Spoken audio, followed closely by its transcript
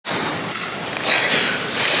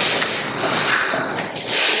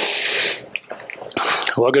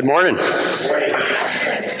Well, good morning.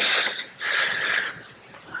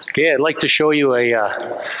 Okay, I'd like to show you a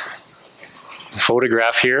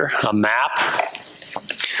photograph here, a map.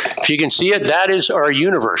 If you can see it, that is our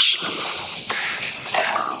universe.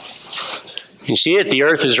 You see it? The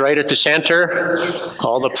Earth is right at the center.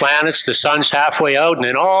 All the planets, the sun's halfway out, and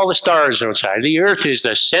then all the stars are outside. The Earth is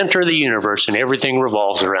the center of the universe, and everything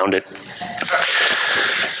revolves around it.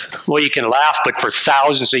 Well, you can laugh, but for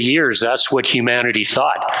thousands of years, that's what humanity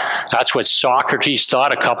thought. That's what Socrates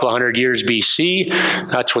thought a couple of hundred years BC.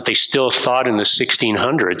 That's what they still thought in the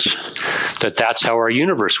 1600s, that that's how our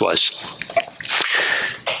universe was.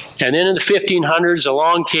 And then in the 1500s,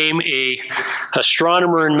 along came an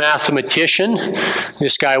astronomer and mathematician.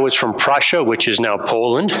 This guy was from Prussia, which is now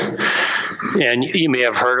Poland. And you may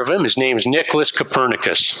have heard of him. His name is Nicholas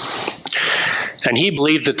Copernicus. And he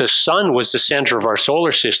believed that the sun was the center of our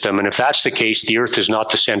solar system. And if that's the case, the Earth is not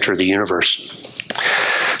the center of the universe.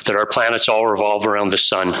 That our planets all revolve around the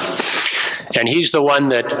sun. And he's the one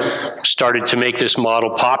that started to make this model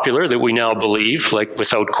popular that we now believe, like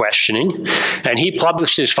without questioning. And he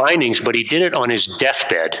published his findings, but he did it on his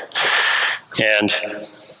deathbed. And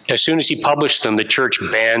as soon as he published them, the church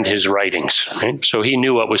banned his writings. Right? So he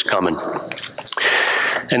knew what was coming.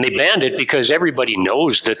 And they banned it because everybody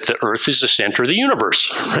knows that the Earth is the center of the universe.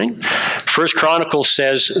 Right? First Chronicles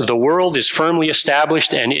says, the world is firmly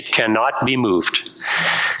established and it cannot be moved.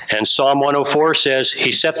 And Psalm 104 says,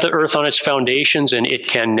 he set the earth on its foundations and it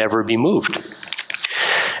can never be moved.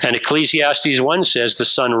 And Ecclesiastes 1 says, the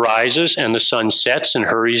sun rises and the sun sets and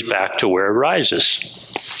hurries back to where it rises.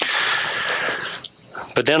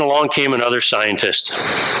 But then along came another scientist.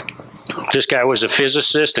 This guy was a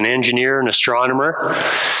physicist, an engineer, an astronomer.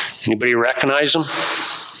 Anybody recognize him?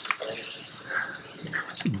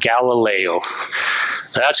 Galileo.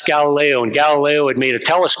 That's Galileo, and Galileo had made a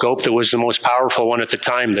telescope that was the most powerful one at the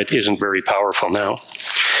time that isn't very powerful now.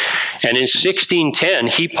 And in 1610,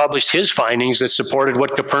 he published his findings that supported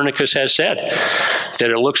what Copernicus has said, that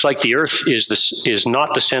it looks like the Earth is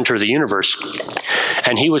not the center of the universe.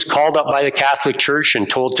 And he was called up by the Catholic Church and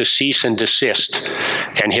told to cease and desist,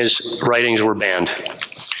 and his writings were banned.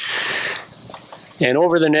 And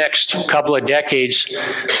over the next couple of decades,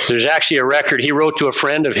 there's actually a record he wrote to a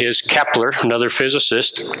friend of his, Kepler, another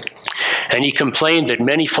physicist, and he complained that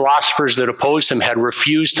many philosophers that opposed him had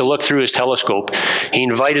refused to look through his telescope. He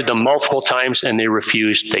invited them multiple times and they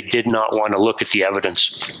refused. They did not want to look at the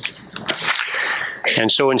evidence.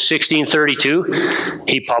 And so in 1632,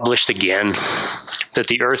 he published again that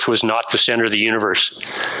the Earth was not the center of the universe.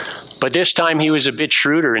 But this time he was a bit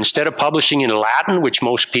shrewder. Instead of publishing in Latin, which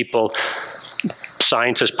most people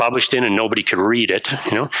scientists published in and nobody could read it,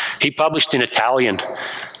 he published in Italian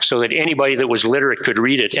so that anybody that was literate could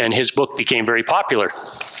read it, and his book became very popular.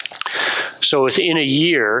 So within a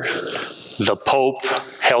year, the Pope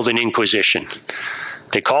held an inquisition.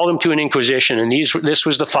 They called him to an inquisition, and this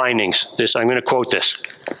was the findings. I'm going to quote this.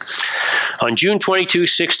 On June 22,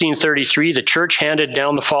 1633, the church handed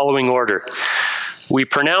down the following order. We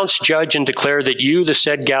pronounce, judge, and declare that you, the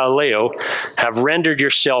said Galileo, have rendered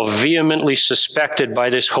yourself vehemently suspected by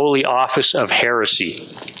this holy office of heresy.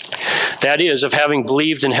 That is, of having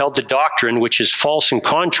believed and held the doctrine which is false and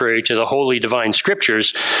contrary to the holy divine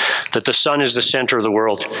scriptures, that the sun is the center of the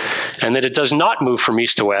world, and that it does not move from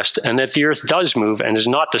east to west, and that the earth does move and is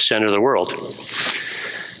not the center of the world.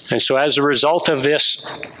 And so as a result of this,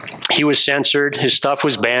 he was censored, his stuff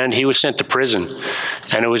was banned, he was sent to prison.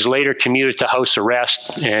 And it was later commuted to house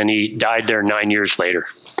arrest, and he died there 9 years later,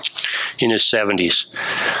 in his 70s.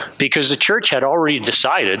 Because the church had already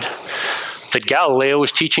decided that Galileo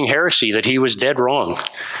was teaching heresy, that he was dead wrong.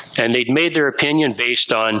 And they'd made their opinion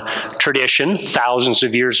based on tradition, thousands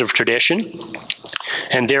of years of tradition,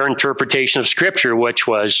 and their interpretation of Scripture, which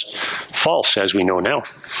was false, as we know now.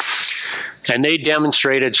 And they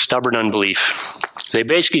demonstrated stubborn unbelief. They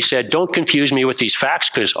basically said, don't confuse me with these facts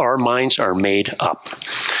because our minds are made up.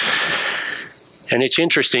 And it's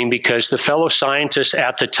interesting because the fellow scientists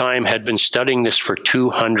at the time had been studying this for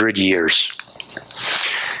 200 years.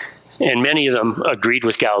 And many of them agreed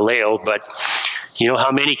with Galileo, but you know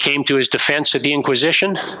how many came to his defense at the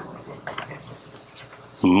Inquisition?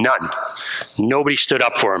 None. Nobody stood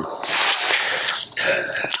up for him.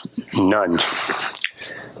 None.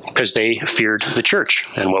 Because they feared the church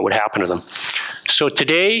and what would happen to them. So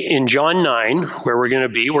today in John 9, where we're going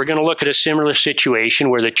to look at a similar situation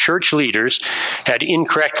where the church leaders had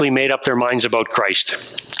incorrectly made up their minds about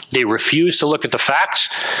Christ. They refuse to look at the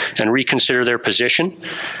facts and reconsider their position.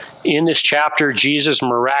 In this chapter, Jesus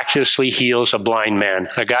miraculously heals a blind man,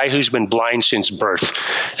 a guy who's been blind since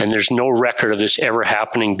birth. And there's no record of this ever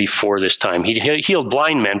happening before this time. He healed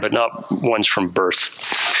blind men, but not ones from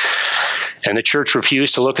birth. And the church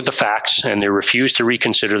refused to look at the facts, and they refused to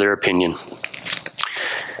reconsider their opinion.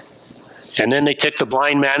 And then they took the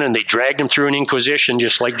blind man and they dragged him through an inquisition,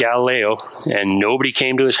 just like Galileo, and nobody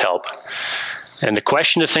came to his help. And the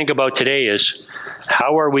question to think about today is,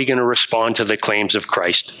 how are we going to respond to the claims of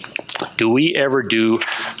Christ? Do we ever do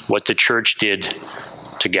what the church did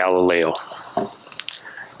to Galileo?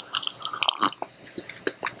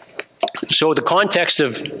 So the context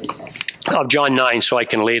of John 9, so I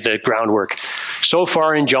can lay the groundwork. So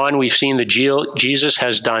far in John, we've seen that Jesus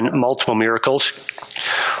has done multiple miracles.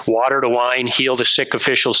 Water to wine, healed a sick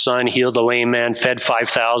official's son, healed a lame man, fed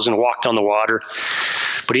 5,000, walked on the water.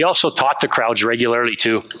 But he also taught the crowds regularly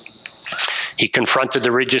too. He confronted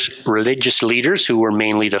the religious leaders, who were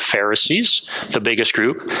mainly the Pharisees, the biggest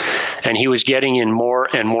group, and he was getting in more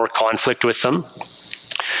and more conflict with them.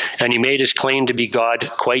 And he made his claim to be God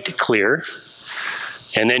quite clear.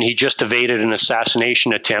 And then he just evaded an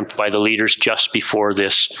assassination attempt by the leaders just before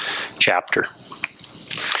this chapter.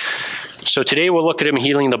 So today we'll look at him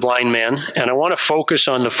healing the blind man, and I want to focus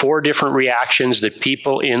on the 4 different reactions that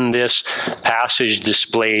people in this passage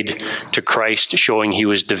displayed to Christ, showing he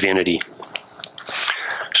was divinity.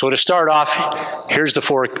 So to start off, here's the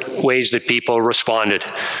 4 ways that people responded.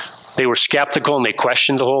 They were skeptical and they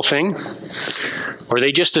questioned the whole thing, or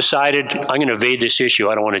they just decided, I'm going to evade this issue,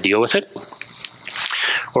 I don't want to deal with it.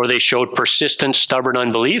 Or they showed persistent, stubborn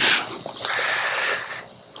unbelief,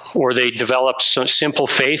 or they developed some simple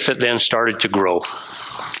faith that then started to grow.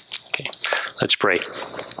 Okay, let's pray.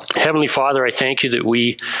 Heavenly Father, I thank you that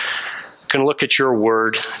we can look at your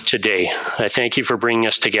word today. I thank you for bringing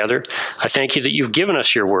us together. I thank you that you've given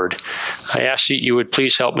us your word. I ask that you would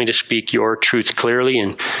please help me to speak your truth clearly,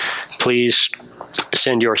 and please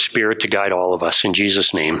send your Spirit to guide all of us. In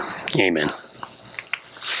Jesus' name, amen.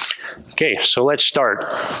 Okay, so let's start.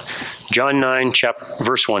 John 9,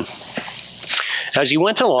 verse 1. As he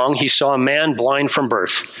went along, he saw a man blind from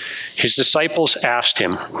birth. His disciples asked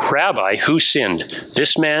him, Rabbi, who sinned,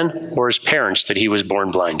 this man or his parents, that he was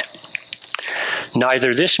born blind?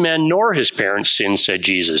 Neither this man nor his parents sinned, said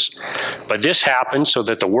Jesus. But this happened so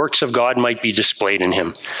that the works of God might be displayed in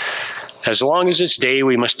him. As long as it's day,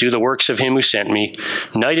 we must do the works of him who sent me.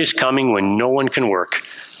 Night is coming when no one can work.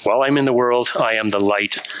 While I'm in the world, I am the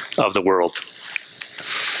light of the world.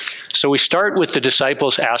 So we start with the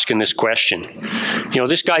disciples asking this question. You know,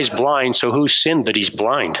 this guy's blind, so who sinned that he's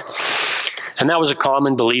blind? And that was a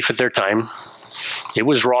common belief at their time. It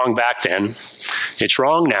was wrong back then. It's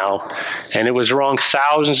wrong now. And it was wrong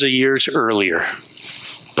thousands of years earlier.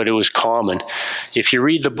 But it was common. If you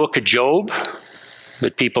read the book of Job,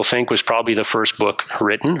 that people think was probably the first book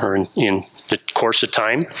written, or in the course of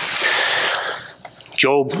time,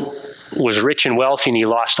 Job was rich and wealthy, and he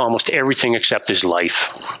lost almost everything except his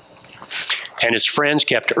life. And his friends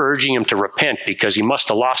kept urging him to repent because he must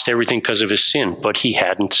have lost everything because of his sin, but he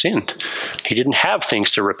hadn't sinned. He didn't have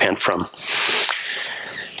things to repent from.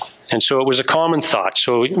 And so it was a common thought,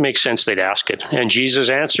 so it makes sense they'd ask it. And Jesus'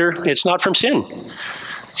 answer, it's not from sin.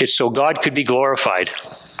 It's so God could be glorified.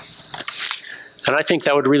 And I think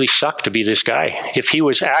that would really suck to be this guy. If he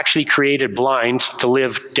was actually created blind to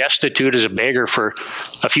live destitute as a beggar for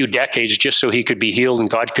a few decades just so he could be healed and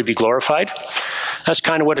God could be glorified, that's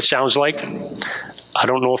kind of what it sounds like. I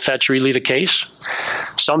don't know if that's really the case.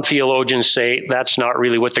 Some theologians say that's not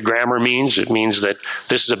really what the grammar means. It means that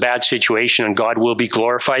this is a bad situation and God will be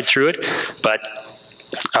glorified through it. But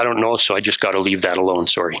I don't know, so I just got to leave that alone,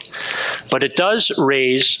 sorry. But it does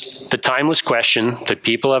raise the timeless question that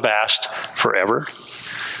people have asked forever.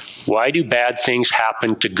 Why do bad things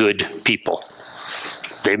happen to good people?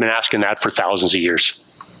 They've been asking that for thousands of years.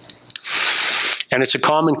 And it's a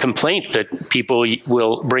common complaint that people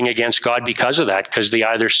will bring against God because of that, because they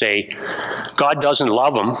either say, God doesn't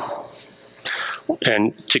love them,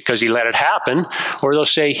 and because he let it happen, or they'll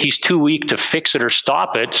say he's too weak to fix it or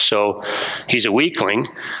stop it, so he's a weakling.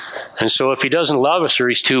 And so if he doesn't love us or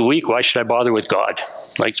he's too weak, why should I bother with God?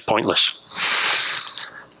 Like, it's pointless.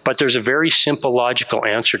 But there's a very simple logical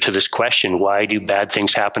answer to this question, why do bad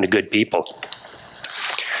things happen to good people?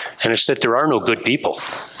 And it's that there are no good people,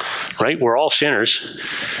 right? We're all sinners.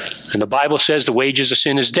 And the Bible says the wages of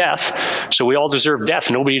sin is death, so we all deserve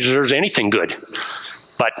death. Nobody deserves anything good.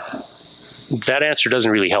 But that answer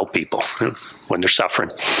doesn't really help people when they're suffering.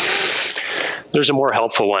 There's a more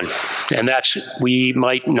helpful one, and that's we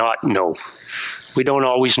might not know. We don't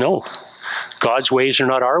always know. God's ways are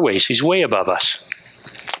not our ways. He's way above us.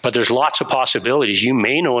 But there's lots of possibilities. You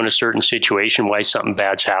may know in a certain situation why something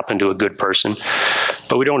bad's happened to a good person,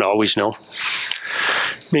 but we don't always know.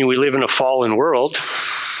 I mean, we live in a fallen world,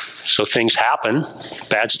 so things happen.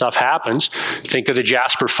 Bad stuff happens. Think of the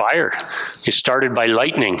Jasper fire. It started by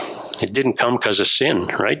lightning. It didn't come because of sin,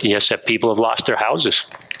 right? Yes, that people have lost their houses.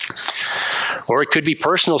 Or it could be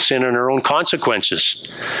personal sin and our own consequences.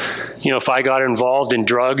 You know, if I got involved in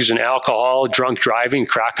drugs and alcohol, drunk driving,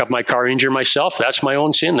 crack up my car, injure myself, that's my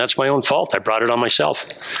own sin. That's my own fault. I brought it on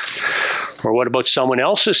myself. Or what about someone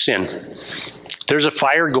else's sin? There's a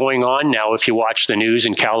fire going on now, if you watch the news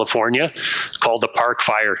in California, called the Park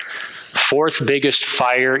Fire. 4th biggest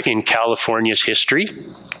fire in California's history.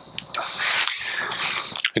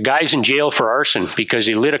 A guy's in jail for arson because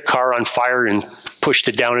he lit a car on fire and pushed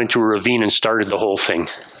it down into a ravine and started the whole thing.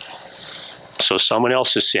 So someone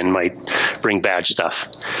else's sin might bring bad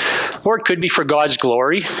stuff. Or it could be for God's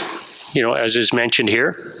glory, you know, as is mentioned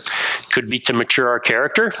here. Could be to mature our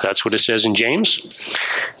character. That's what it says in James.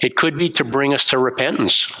 It could be to bring us to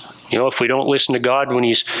repentance. You know, if we don't listen to God when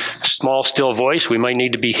he's a small, still voice, we might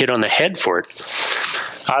need to be hit on the head for it.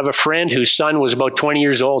 I have a friend whose son was about 20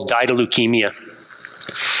 years old, died of leukemia.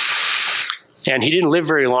 And he didn't live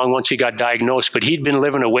very long once he got diagnosed, but he'd been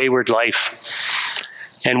living a wayward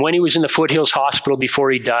life. And when he was in the Foothills Hospital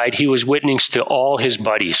before he died, he was witness to all his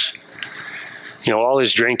buddies, you know, all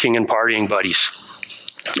his drinking and partying buddies.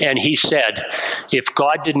 And he said, if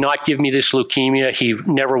God did not give me this leukemia, he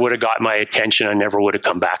never would have got my attention. I never would have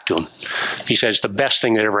come back to him. He says, the best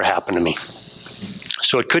thing that ever happened to me.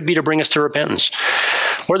 So it could be to bring us to repentance.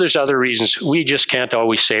 Or there's other reasons. We just can't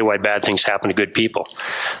always say why bad things happen to good people.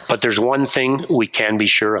 But there's one thing we can be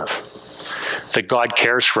sure of, that God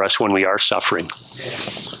cares for us when we are suffering.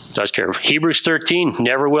 Does care. Hebrews 13,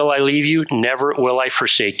 never will I leave you, never will I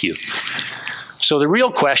forsake you. So the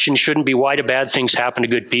real question shouldn't be, why do bad things happen to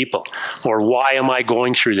good people? Or why am I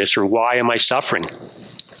going through this? Or why am I suffering?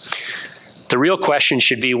 The real question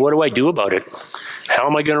should be, what do I do about it? How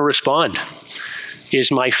am I going to respond? Is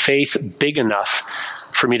my faith big enough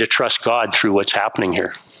for me to trust God through what's happening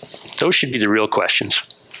here? Those should be the real questions.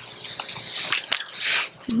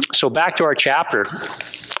 So back to our chapter.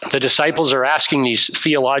 The disciples are asking these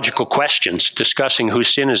theological questions, discussing whose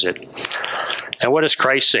sin is it. And what does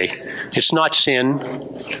Christ say? It's not sin.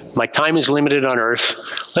 My time is limited on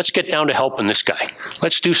earth. Let's get down to helping this guy.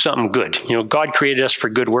 Let's do something good. You know, God created us for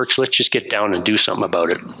good works. Let's just get down and do something about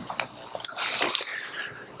it.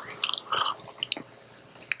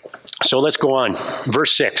 So let's go on.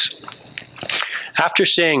 Verse 6. After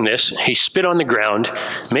saying this, he spit on the ground,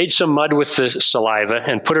 made some mud with the saliva,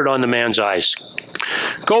 and put it on the man's eyes.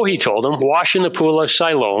 Go, he told him, wash in the pool of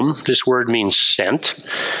Siloam. This word means sent.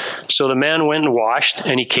 So the man went and washed,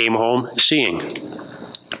 and he came home seeing.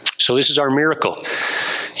 So this is our miracle.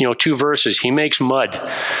 You know, 2 verses. He makes mud.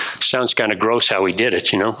 Sounds kind of gross how he did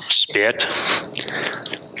it, you know, spit.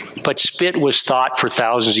 But spit was thought for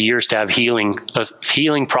thousands of years to have healing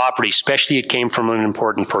properties, especially it came from an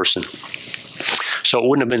important person. So it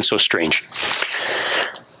wouldn't have been so strange.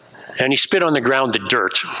 And he spit on the ground, the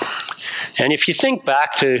dirt. And if you think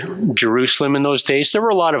back to Jerusalem in those days, there were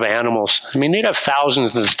a lot of animals. I mean, they'd have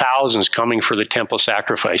thousands and thousands coming for the temple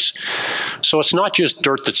sacrifice. So it's not just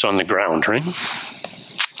dirt that's on the ground, right?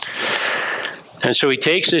 And so he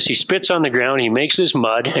takes this, he spits on the ground, he makes this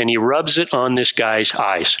mud, and he rubs it on this guy's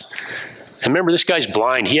eyes. And remember, this guy's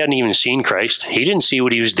blind. He hadn't even seen Christ. He didn't see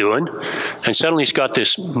what he was doing. And suddenly he's got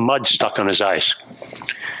this mud stuck on his eyes.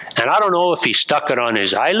 And I don't know if he stuck it on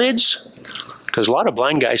his eyelids, because a lot of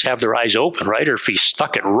blind guys have their eyes open, right? Or if he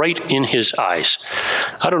stuck it right in his eyes.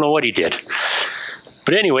 I don't know what he did.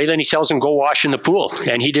 But anyway, then he tells him, go wash in the pool.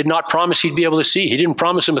 And he did not promise he'd be able to see. He didn't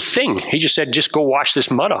promise him a thing. He just said, just go wash this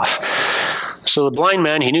mud off. So the blind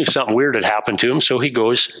man, he knew something weird had happened to him, so he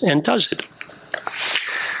goes and does it.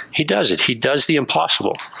 He does it. He does the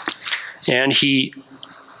impossible. And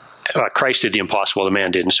Christ did the impossible, the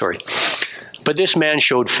man didn't, sorry. But this man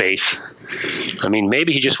showed faith. I mean,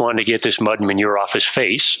 maybe he just wanted to get this mud and manure off his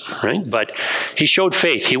face, right? But he showed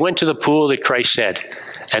faith. He went to the pool that Christ said.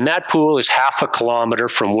 And that pool is 1/2 kilometer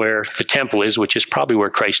from where the temple is, which is probably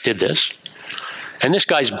where Christ did this. And this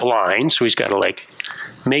guy's blind, so he's got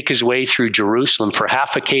to make his way through Jerusalem for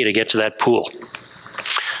 1/2 km to get to that pool.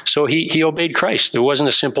 So he obeyed Christ. It wasn't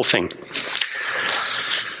a simple thing.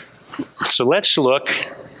 So let's look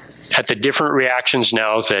at the different reactions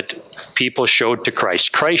now that people showed to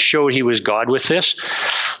Christ. Christ showed he was God with this.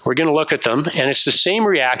 We're going to look at them, and it's the same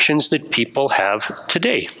reactions that people have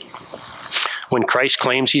today when Christ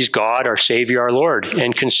claims he's God, our Savior, our Lord,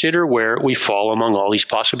 and consider where we fall among all these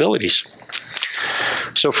possibilities.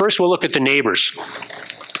 So first we'll look at the neighbors.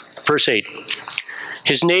 Verse 8.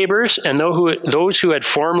 His neighbors and those who had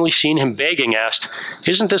formerly seen him begging asked,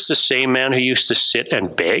 "Isn't this the same man who used to sit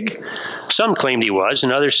and beg?" Some claimed he was,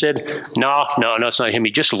 and others said, No, it's not him.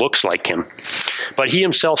 He just looks like him. But he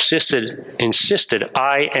himself insisted,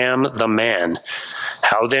 "I am the man."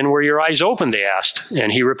 "How then were your eyes opened?" they asked.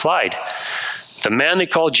 And he replied, "The man they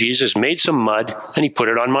called Jesus made some mud and he put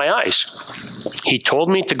it on my eyes. He told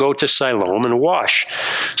me to go to Siloam and wash.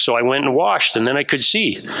 So I went and washed, and then I could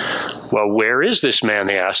see." "Well, where is this man?"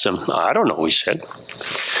 they asked him. "I don't know," he said.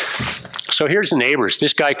 So here's the neighbors.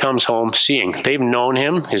 This guy comes home seeing. They've known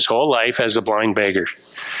him his whole life as the blind beggar.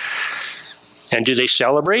 And do they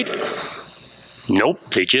celebrate? Nope.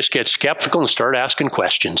 They just get skeptical and start asking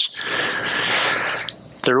questions.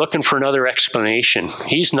 They're looking for another explanation.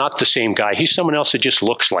 He's not the same guy. He's someone else that just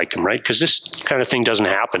looks like him, right? Because this kind of thing doesn't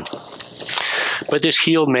happen. But this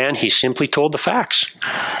healed man, he simply told the facts.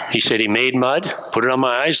 He said, he made mud, put it on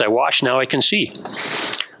my eyes, I washed, now I can see.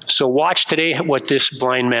 So watch today what this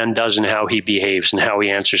blind man does and how he behaves and how he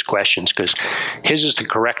answers questions, because his is the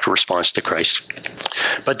correct response to Christ.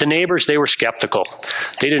 But the neighbors, they were skeptical.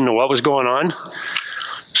 They didn't know what was going on.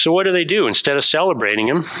 So what do? Instead of celebrating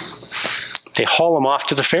him, they haul him off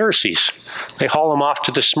to the Pharisees. They haul him off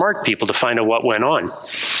to the smart people to find out what went on.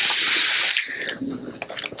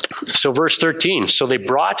 So verse 13, so they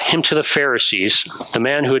brought him to the Pharisees, the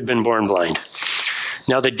man who had been born blind.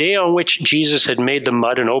 Now the day on which Jesus had made the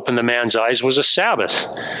mud and opened the man's eyes was a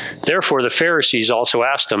Sabbath. Therefore the Pharisees also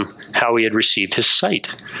asked him how he had received his sight.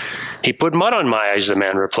 "He put mud on my eyes," the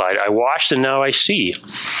man replied. "I washed and now I see."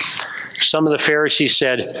 Some of the Pharisees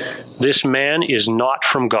said, "This man is not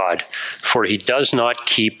from God, for he does not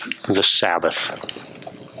keep the Sabbath."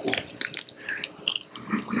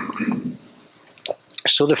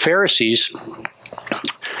 So the Pharisees,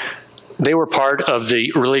 they were part of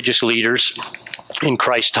the religious leaders in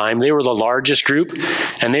Christ's time. They were the largest group,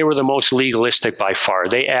 and they were the most legalistic by far.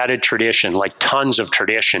 They added tradition, like tons of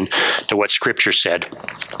tradition, to what Scripture said.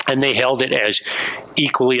 And they held it as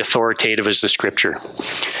equally authoritative as the Scripture.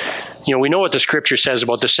 You know, we know what the Scripture says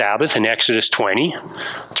about the Sabbath in Exodus 20.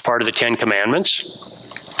 It's part of the 10 Commandments.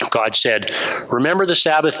 God said, "Remember the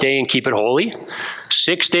Sabbath day and keep it holy.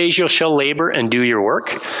 6 days you shall labor and do your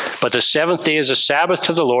work, but the seventh day is a Sabbath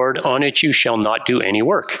to the Lord. On it you shall not do any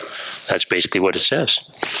work." That's basically what it says.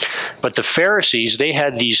 But the Pharisees, they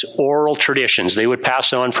had these oral traditions. They would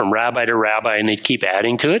pass on from rabbi to rabbi, and they'd keep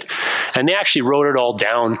adding to it. And they actually wrote it all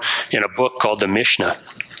down in a book called the Mishnah.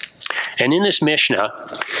 And in this Mishnah,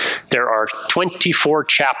 there are 24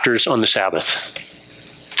 chapters on the Sabbath.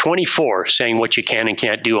 24 saying what you can and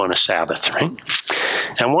can't do on a Sabbath, right?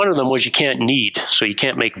 And one of them was you can't knead, so you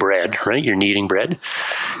can't make bread, right? You're kneading bread.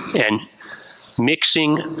 And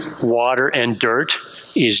mixing water and dirt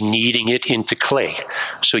is kneading it into clay.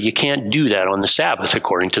 So you can't do that on the Sabbath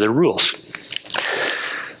according to the rules.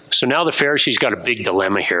 So now the Pharisees got a big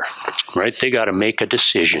dilemma here, right? They got to make a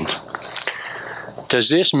decision. Does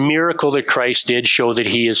this miracle that Christ did show that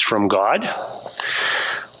he is from God?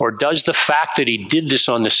 Or does the fact that he did this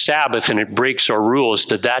on the Sabbath and it breaks our rules,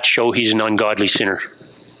 did that show he's an ungodly sinner?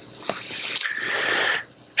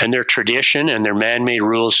 And their tradition and their man-made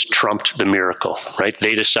rules trumped the miracle, right?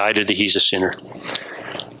 They decided that he's a sinner.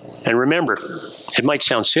 And remember, it might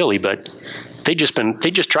sound silly, but they just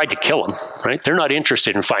tried to kill him, right? They're not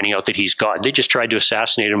interested in finding out that he's God. They just tried to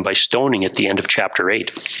assassinate him by stoning at the end of chapter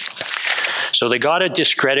 8. So they got to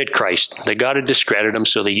discredit Christ. They got to discredit him,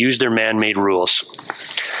 so they used their man-made rules.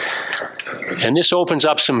 And this opens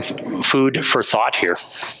up some food for thought here.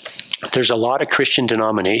 There's a lot of Christian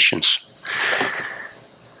denominations.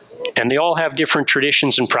 And they all have different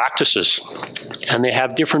traditions and practices. And they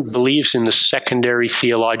have different beliefs in the secondary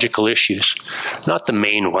theological issues. Not the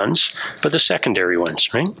main ones, but the secondary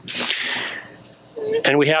ones, right?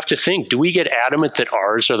 And we have to think, do we get adamant that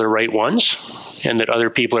ours are the right ones and that other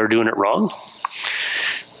people are doing it wrong?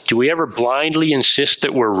 Do we ever blindly insist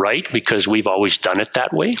that we're right because we've always done it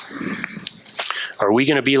that way? Are we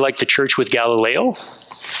going to be like the church with Galileo?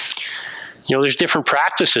 You know, there's different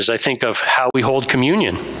practices, I think, of how we hold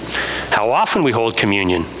communion, how often we hold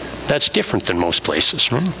communion. That's different than most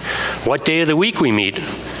places, right? What day of the week we meet,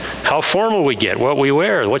 how formal we get, what we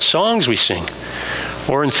wear, what songs we sing.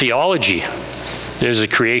 Or in theology, there's a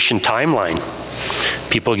creation timeline.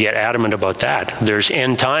 People get adamant about that. There's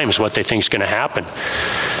end times, what they think is going to happen.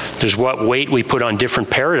 There's what weight we put on different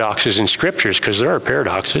paradoxes in scriptures, because there are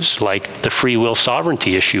paradoxes, like the free will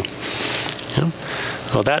sovereignty issue. You know?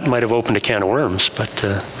 Well, that might have opened a can of worms, but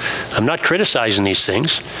I'm not criticizing these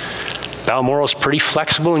things. Balmoral's pretty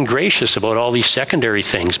flexible and gracious about all these secondary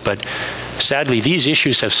things, but Sadly, these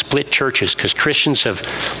issues have split churches because Christians have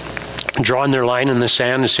drawn their line in the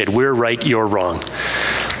sand and said, we're right, you're wrong.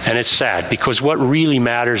 And it's sad because what really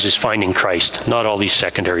matters is finding Christ, not all these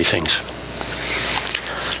secondary things.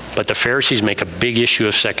 But the Pharisees make a big issue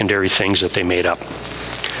of secondary things that they made up.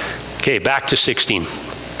 Okay, back to 16.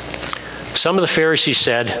 Some of the Pharisees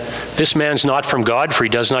said, this man's not from God, for he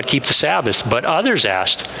does not keep the Sabbath. But others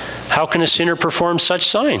asked, how can a sinner perform such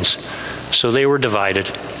signs? So they were divided.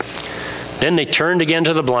 Then they turned again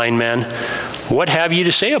to the blind man. What have you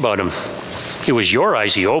to say about him? It was your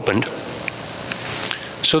eyes he opened.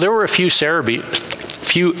 So there were a few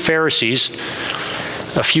Pharisees,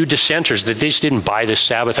 a few dissenters that they just didn't buy this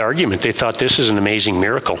Sabbath argument. They thought this is an amazing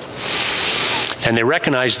miracle. And they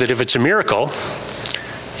recognized that if it's a miracle,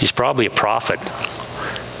 he's probably a prophet.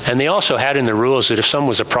 And they also had in the rules that if someone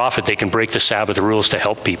was a prophet, they can break the Sabbath rules to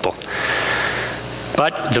help people.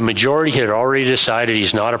 But the majority had already decided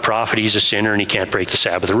he's not a prophet, he's a sinner, and he can't break the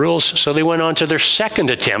Sabbath rules. So they went on to their second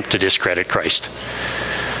attempt to discredit Christ.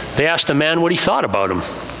 They asked the man what he thought about him.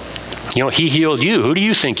 You know, he healed you. Who do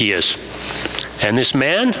you think he is? And this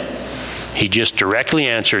man, he just directly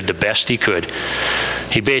answered the best he could.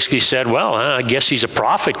 He basically said, well, I guess he's a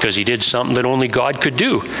prophet because he did something that only God could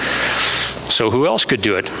do. So who else could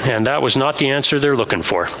do it? And that was not the answer they're looking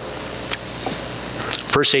for.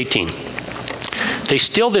 Verse 18. They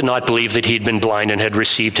still did not believe that he'd been blind and had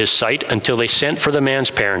received his sight until they sent for the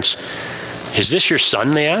man's parents. Is this your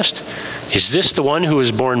son? They asked. Is this the one who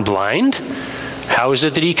was born blind? How is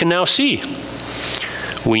it that he can now see?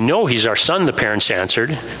 We know he's our son, the parents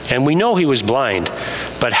answered, and we know he was blind.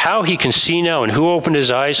 But how he can see now and who opened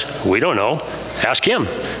his eyes, we don't know. Ask him.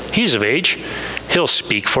 He's of age. He'll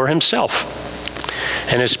speak for himself.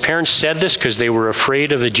 And his parents said this because they were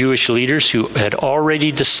afraid of the Jewish leaders who had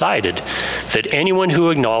already decided that anyone who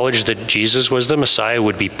acknowledged that Jesus was the Messiah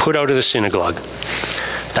would be put out of the synagogue.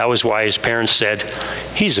 That was why his parents said,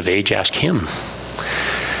 he's of age, ask him.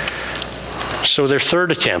 So their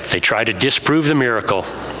third attempt, they tried to disprove the miracle,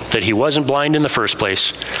 that he wasn't blind in the first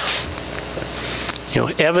place. You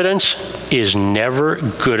know, evidence is never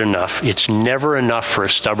good enough. It's never enough for a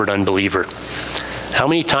stubborn unbeliever. How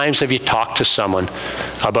many times have you talked to someone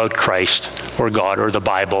about Christ or God or the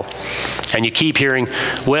Bible, and you keep hearing,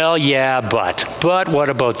 well, yeah, but what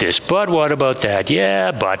about this? But what about that?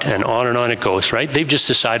 Yeah, but, and on it goes, right? They've just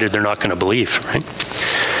decided they're not going to believe, right?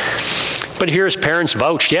 But here his parents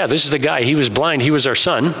vouched, yeah, this is the guy. He was blind. He was our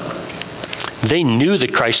son. They knew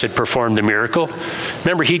that Christ had performed the miracle.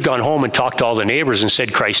 Remember, he'd gone home and talked to all the neighbors and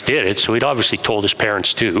said Christ did it, so he'd obviously told his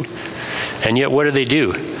parents too. And yet what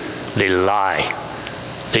do? They lie.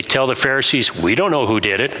 They tell the Pharisees, we don't know who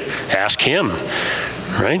did it. Ask him,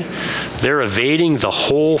 right? They're evading the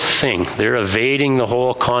whole thing. They're evading the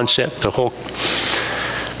whole concept,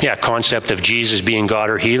 concept of Jesus being God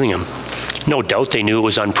or healing him. No doubt they knew it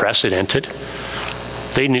was unprecedented.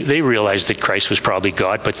 They realized that Christ was probably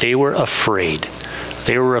God, but they were afraid.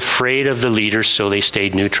 They were afraid of the leaders, so they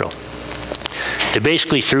stayed neutral. They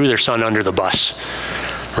basically threw their son under the bus,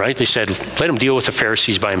 right? They said, let him deal with the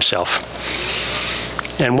Pharisees by himself.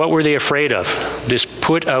 And what were they afraid of? This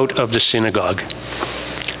put out of the synagogue.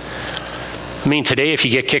 I mean, today if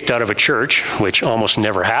you get kicked out of a church, which almost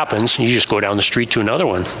never happens, you just go down the street to another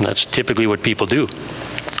one. That's typically what people do.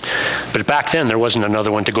 But back then, there wasn't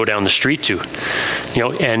another one to go down the street to. You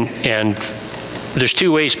know, and there's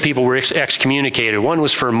two ways people were excommunicated. One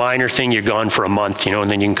was for a minor thing, you're gone for a month, you know,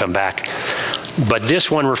 and then you can come back. But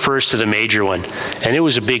this one refers to the major one, and it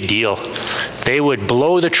was a big deal. They would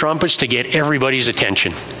blow the trumpets to get everybody's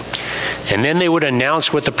attention. And then they would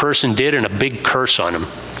announce what the person did and a big curse on him.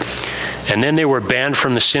 And then they were banned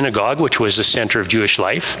from the synagogue, which was the center of Jewish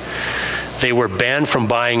life. They were banned from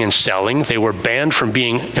buying and selling. They were banned from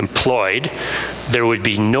being employed. There would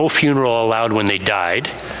be no funeral allowed when they died.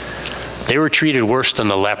 They were treated worse than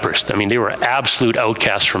the lepers. I mean, they were absolute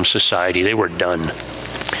outcasts from society. They were done.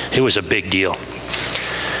 It was a big deal.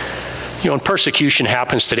 You know, and persecution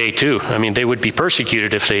happens today too. I mean, they would be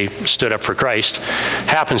persecuted if they stood up for Christ.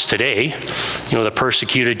 Happens today. You know, the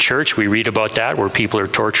persecuted church, we read about that, where people are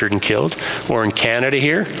tortured and killed. Or in Canada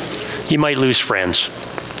here, you might lose friends.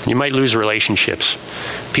 You might lose relationships.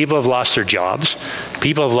 People have lost their jobs.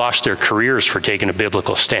 People have lost their careers for taking a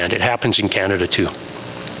biblical stand. It happens in Canada too.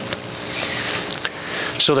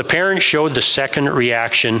 So the parents showed the second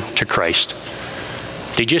reaction to Christ.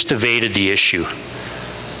 They just evaded the issue.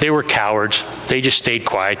 They were cowards. They just stayed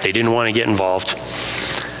quiet. They didn't want to get involved.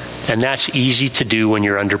 And that's easy to do when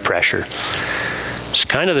you're under pressure. It's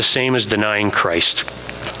kind of the same as denying Christ.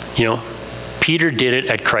 You know, Peter did it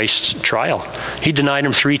at Christ's trial. He denied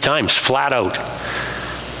him 3 times, flat out.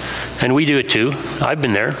 And we do it too. I've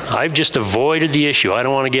been there. I've just avoided the issue. I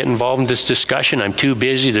don't want to get involved in this discussion. I'm too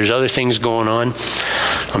busy. There's other things going on.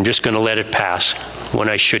 I'm just going to let it pass when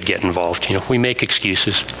I should get involved. You know, we make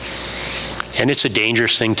excuses. And it's a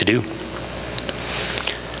dangerous thing to do.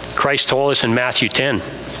 Christ told us in Matthew 10,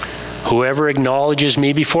 whoever acknowledges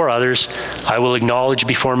me before others, I will acknowledge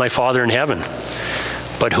before my Father in heaven.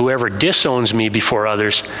 But whoever disowns me before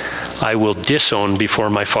others, I will disown before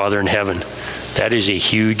my Father in heaven. That is a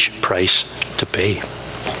huge price to pay.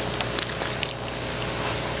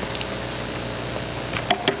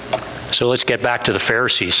 So let's get back to the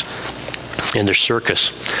Pharisees and their circus.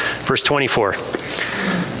 Verse 24.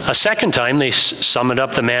 A second time they summoned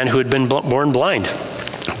up the man who had been born blind.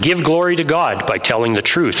 Give glory to God by telling the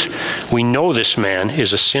truth. We know this man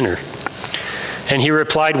is a sinner. And he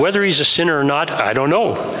replied, whether he's a sinner or not, I don't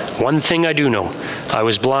know. One thing I do know. I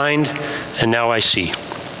was blind and now I see.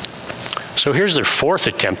 So here's their fourth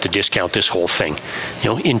attempt to discount this whole thing. You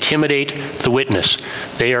know, intimidate the witness.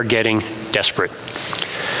 They are getting desperate.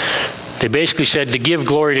 They basically said to give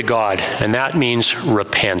glory to God, and that means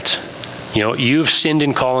repent. You know, you've sinned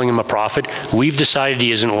in calling him a prophet. We've decided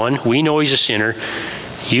he isn't one. We know he's a sinner.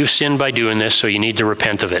 You've sinned by doing this, so you need to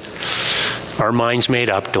repent of it. Our mind's made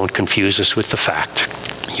up. Don't confuse us with the fact.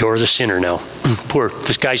 You're the sinner now. Poor,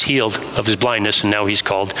 this guy's healed of his blindness, and now he's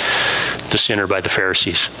called the sinner by the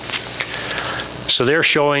Pharisees. So they're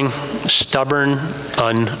showing stubborn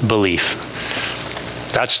unbelief.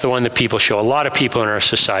 That's the one that people show. A lot of people in our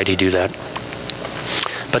society do that.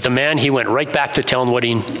 But the man, he went right back to telling what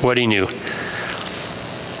he knew.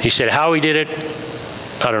 He said how he did it,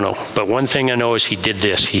 I don't know. But one thing I know is he did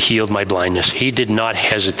this. He healed my blindness. He did not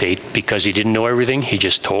hesitate because he didn't know everything. He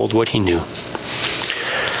just told what he knew.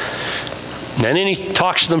 And then he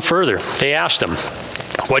talks to them further. They asked him,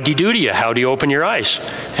 what did he do to you? How do you open your eyes?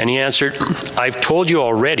 And he answered, I've told you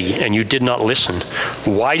already, and you did not listen.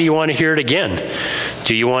 Why do you want to hear it again?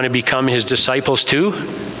 Do you want to become his disciples too?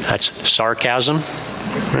 That's sarcasm,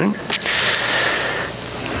 right?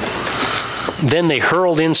 Then they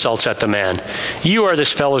hurled insults at the man. You are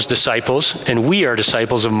this fellow's disciples, and we are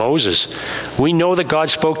disciples of Moses. We know that God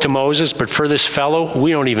spoke to Moses, but for this fellow,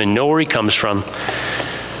 we don't even know where he comes from.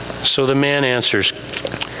 So the man answers,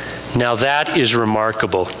 now that is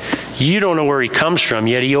remarkable. You don't know where he comes from,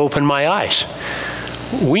 yet he opened my eyes.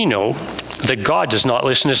 We know that God does not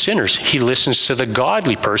listen to sinners. He listens to the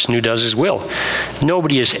godly person who does his will.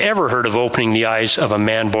 Nobody has ever heard of opening the eyes of a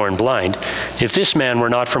man born blind. If this man were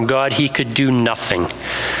not from God, he could do nothing.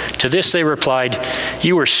 To this they replied,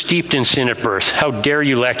 you were steeped in sin at birth. How dare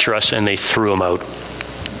you lecture us? And they threw him out.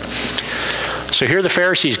 So here the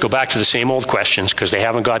Pharisees go back to the same old questions because they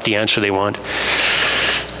haven't got the answer they want.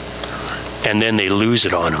 And then they lose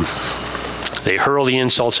it on him. They hurl the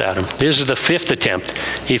insults at him. This is the fifth attempt.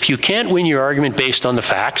 If you can't win your argument based on the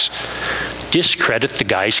facts, discredit the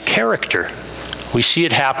guy's character. We see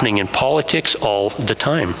it happening in politics all the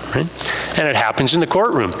time, right? And it happens in the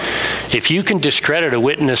courtroom. If you can discredit a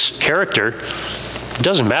witness' character, it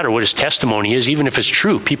doesn't matter what his testimony is, even if it's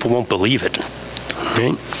true, people won't believe it,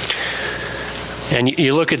 right? And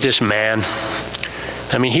you look at this man,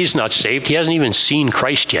 I mean, he's not saved. He hasn't even seen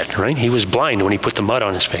Christ yet, right? He was blind when he put the mud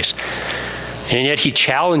on his face. And yet he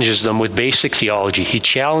challenges them with basic theology. He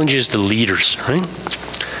challenges the leaders, right?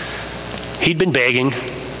 He'd been begging,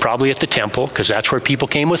 probably at the temple, because that's where people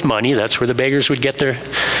came with money. That's where the beggars would get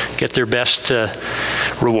their best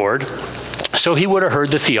reward. So he would have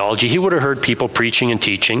heard the theology. He would have heard people preaching and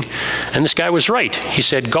teaching. And this guy was right. He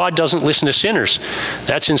said, God doesn't listen to sinners.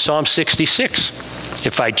 That's in Psalm 66.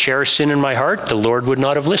 If I'd cherished sin in my heart, the Lord would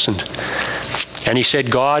not have listened. And he said,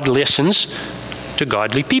 God listens to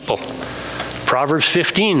godly people. Proverbs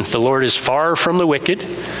 15, the Lord is far from the wicked,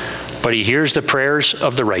 but he hears the prayers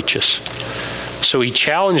of the righteous. So he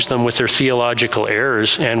challenged them with their theological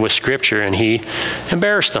errors and with scripture, and he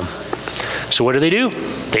embarrassed them. So what do?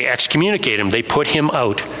 They excommunicate him. They put him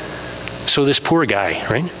out. So this poor guy,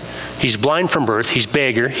 right? He's blind from birth. He's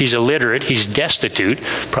beggar. He's illiterate. He's destitute,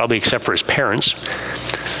 probably except for his parents.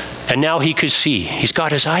 And now he could see. He's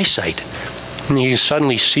got his eyesight. And he can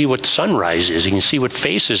suddenly see what sunrise is. He can see what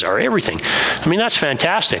faces are, everything. I mean, that's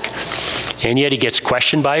fantastic. And yet he gets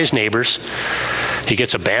questioned by his neighbors. He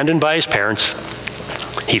gets abandoned by his parents.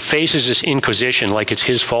 He faces this inquisition like it's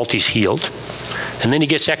his fault he's healed. And then he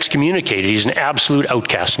gets excommunicated. He's an absolute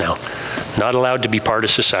outcast now, not allowed to be part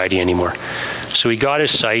of society anymore. So he got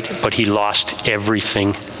his sight, but he lost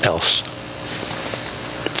everything else.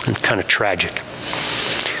 And kind of tragic.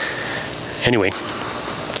 Anyway,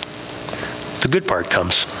 the good part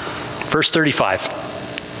comes. Verse 35.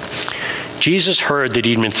 Jesus heard that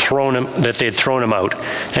that they had thrown him out.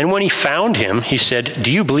 And when he found him, he said,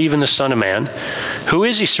 "Do you believe in the Son of Man?" "Who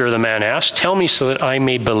is he, sir?" the man asked. "Tell me so that I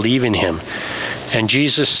may believe in him." And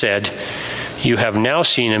Jesus said, "You have now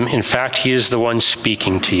seen him. In fact, he is the one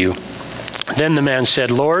speaking to you." Then the man said,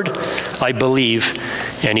 "Lord, I believe,"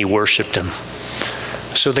 and he worshiped him.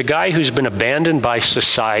 So the guy who's been abandoned by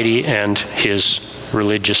society and his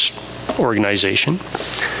religious organization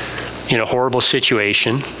in a horrible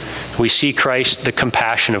situation, we see Christ, the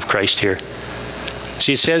compassion of Christ here.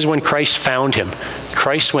 See, it says when Christ found him,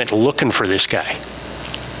 Christ went looking for this guy.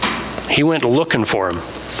 He went looking for him.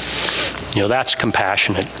 That's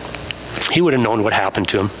compassionate. He would have known what happened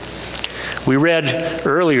to him. We read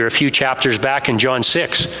earlier, a few chapters back in John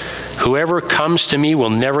 6, "Whoever comes to me will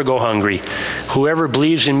never go hungry. Whoever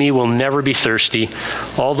believes in me will never be thirsty.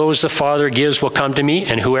 All those the Father gives will come to me,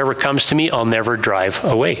 and whoever comes to me, I'll never drive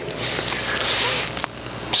away."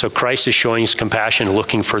 So Christ is showing his compassion,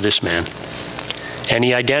 looking for this man. And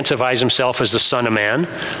he identifies himself as the Son of Man,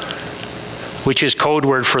 which is code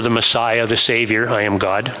word for the Messiah, the Savior, "I am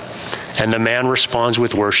God." And the man responds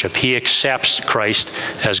with worship. He accepts Christ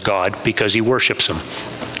as God because he worships him.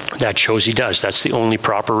 That shows he does. That's the only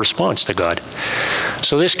proper response to God.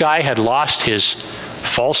 So this guy had lost his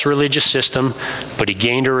false religious system, but he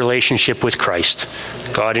gained a relationship with Christ,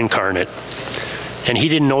 God incarnate. And he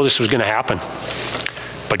didn't know this was going to happen.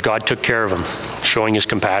 But God took care of him, showing his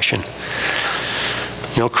compassion.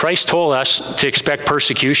 Christ told us to expect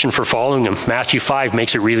persecution for following him. Matthew 5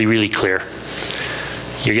 makes it really, really clear.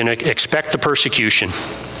 You're going to expect the persecution.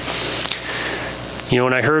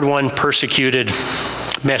 And I heard one persecuted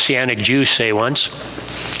Messianic Jew say once,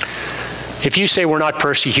 "If you say we're not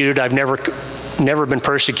persecuted, I've never been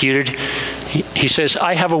persecuted," he says,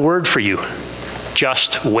 "I have a word for you.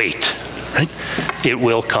 Just wait." Right? It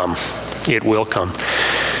will come. It will come.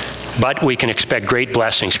 But we can expect great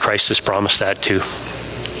blessings. Christ has promised that too.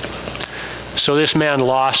 So this man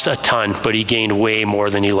lost a ton, but he gained way more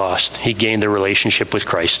than he lost. He gained the relationship with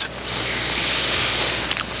Christ.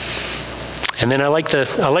 And then I like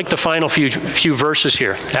the final few verses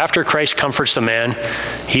here. After Christ comforts the man,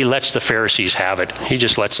 he lets the Pharisees have it. He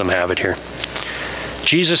just lets them have it here.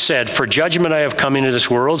 Jesus said, "For judgment I have come into this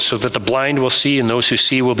world, so that the blind will see and those who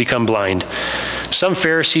see will become blind." Some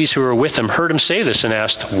Pharisees who were with him heard him say this and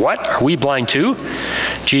asked, "What? Are we blind too?"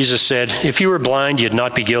 Jesus said, "If you were blind, you'd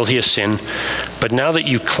not be guilty of sin. But now that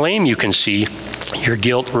you claim you can see, your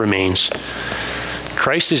guilt remains."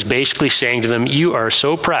 Christ is basically saying to them, you are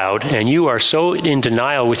so proud and you are so in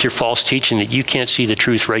denial with your false teaching that you can't see the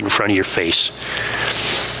truth right in front of your face.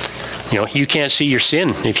 You can't see your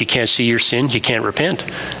sin. If you can't see your sin, you can't repent.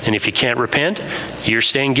 And if you can't repent, you're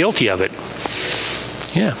staying guilty of it.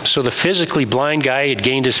 Yeah, so the physically blind guy had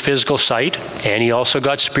gained his physical sight, and he also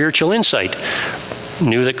got spiritual insight,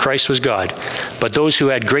 knew that Christ was God. But those who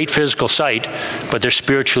had great physical sight, but they're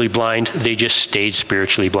spiritually blind, they just stayed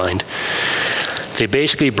spiritually blind. They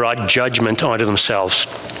basically brought judgment onto themselves.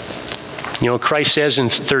 Christ says in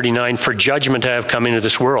 39, "For judgment I have come into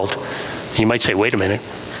this world." You might say, wait a minute.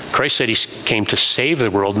 Christ said he came to save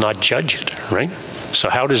the world, not judge it, right? So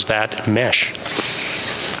how does that mesh?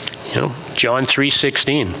 John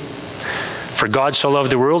 3:16. "For God so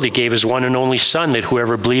loved the world, he gave his one and only Son, that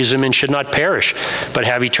whoever believes him in should not perish, but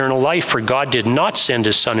have eternal life. For God did not send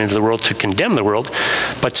his Son into the world to condemn the world,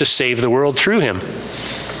 but to save the world through him."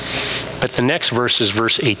 But the next verse is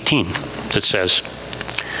verse 18 that says,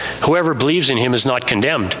 "Whoever believes in him is not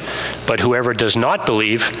condemned, but whoever does not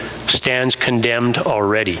believe stands condemned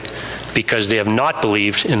already, because they have not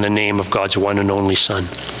believed in the name of God's one and only Son."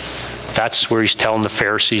 That's where he's telling the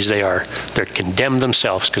Pharisees they are. They're condemned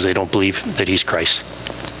themselves because they don't believe that he's Christ.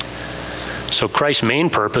 So Christ's main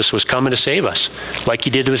purpose was coming to save us. Like he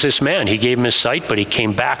did with this man. He gave him his sight, but he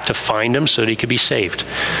came back to find him so that he could be saved.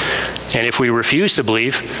 And if we refuse to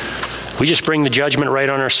believe, we just bring the judgment right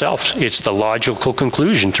on ourselves. It's the logical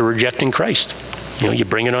conclusion to rejecting Christ. You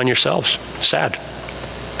bring it on yourselves. Sad.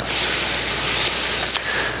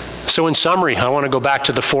 So in summary, I want to go back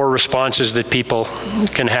to the 4 responses that people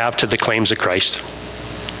can have to the claims of Christ.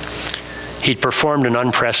 He'd performed an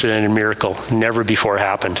unprecedented miracle, never before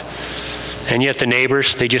happened. And yet the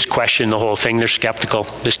neighbors, they just question the whole thing. They're skeptical.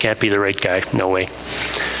 This can't be the right guy. No way.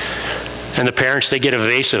 And the parents, they get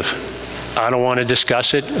evasive. I don't want to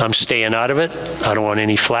discuss it. I'm staying out of it. I don't want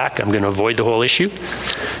any flack. I'm going to avoid the whole issue.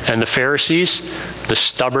 And the Pharisees, the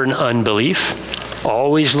stubborn unbelief,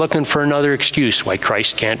 always looking for another excuse why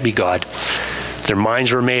Christ can't be God. Their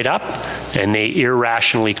minds were made up, and they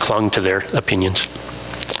irrationally clung to their opinions.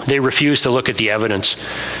 They refused to look at the evidence.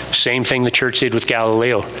 Same thing the church did with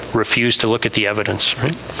Galileo, refused to look at the evidence,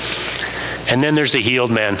 right? And then there's the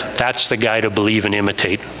healed man. That's the guy to believe and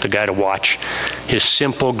imitate, the guy to watch. His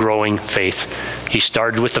simple, growing faith. He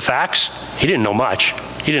started with the facts. He didn't know much.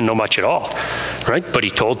 He didn't know much at all, right? But he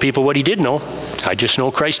told people what he did know. I just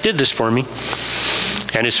know Christ did this for me.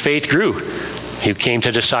 And his faith grew. He came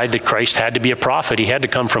to decide that Christ had to be a prophet. He had to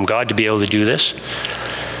come from God to be able to do this.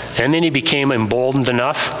 And then he became emboldened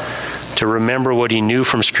enough to remember what he knew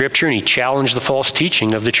from Scripture, and he challenged the false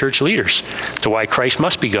teaching of the church leaders to why Christ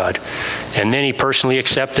must be God. And then he personally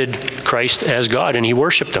accepted Christ as God, and he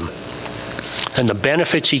worshiped him. And the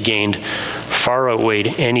benefits he gained far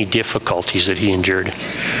outweighed any difficulties that he endured.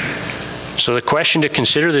 So the question to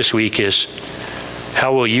consider this week is,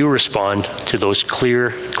 how will you respond to those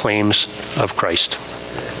clear claims of Christ?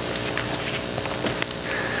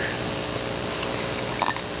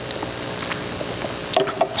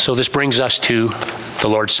 So this brings us to the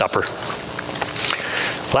Lord's Supper.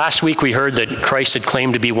 Last week we heard that Christ had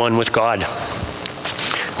claimed to be one with God.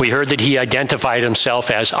 We heard that he identified himself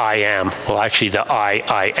as I am. Well, actually the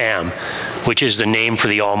I am, which is the name for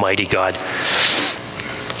the Almighty God.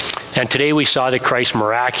 And today we saw that Christ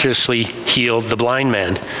miraculously healed the blind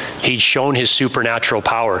man. He'd shown his supernatural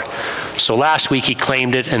power. So last week he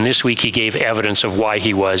claimed it, and this week he gave evidence of why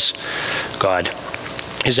he was God.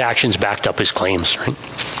 His actions backed up his claims, right?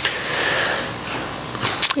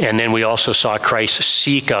 And then we also saw Christ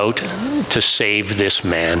seek out to save this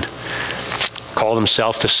man. Called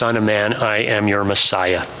himself the Son of Man, I am your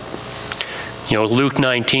Messiah. You know, Luke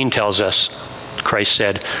 19 tells us, Christ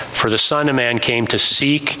said, for the Son of Man came to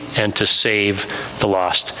seek and to save the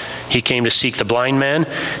lost. He came to seek the blind man,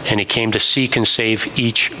 and he came to seek and save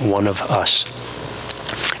each one of us.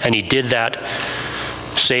 And he did that,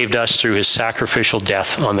 saved us through his sacrificial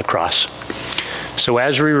death on the cross. So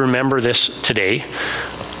as we remember this today,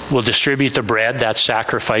 we'll distribute the bread, that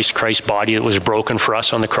sacrificed Christ's body that was broken for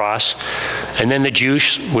us on the cross, and then the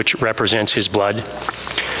juice, which represents his blood.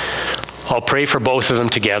 I'll pray for both of them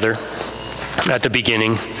together at the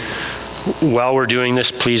beginning. While we're doing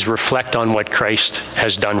this, please reflect on what Christ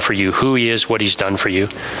has done for you, who he is, what he's done for you.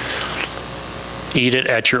 Eat it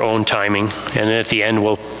at your own timing, and then at the end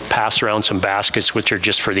we'll pass around some baskets which are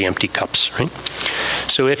just for the empty cups, right?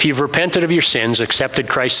 So if you've repented of your sins, accepted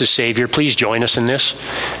Christ as Savior, please join us in this.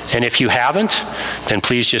 And if you haven't, then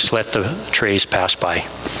please just let the trays pass by.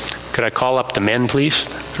 Could I call up the men, please?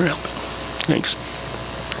 Thanks.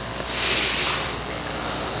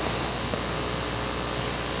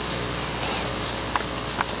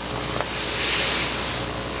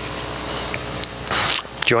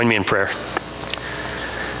 Join me in prayer.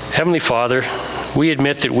 Heavenly Father, we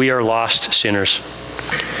admit that we are lost sinners.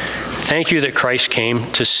 Thank you that Christ came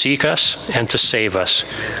to seek us and to save us,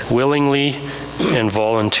 willingly and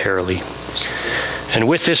voluntarily. And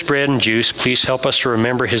with this bread and juice, please help us to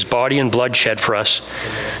remember his body and blood shed for us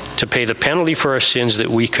to pay the penalty for our sins that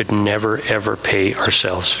we could never, ever pay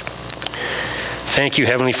ourselves. Thank you,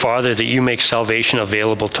 Heavenly Father, that you make salvation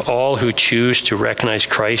available to all who choose to recognize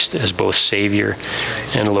Christ as both Savior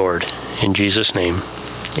and Lord. In Jesus' name,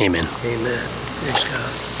 amen. Amen. Praise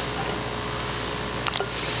God.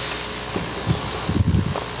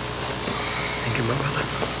 Thank you, my brother.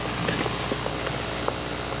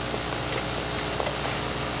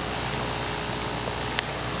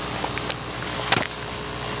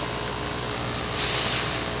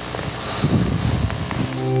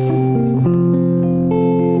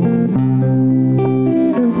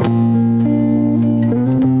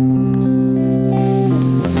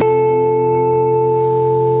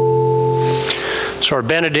 So our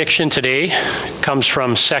benediction today comes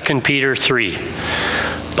from 2 Peter 3.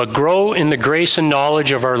 But grow in the grace and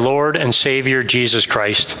knowledge of our Lord and Savior Jesus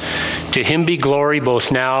Christ. To him be glory both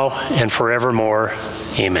now and forevermore.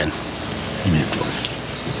 Amen. Amen.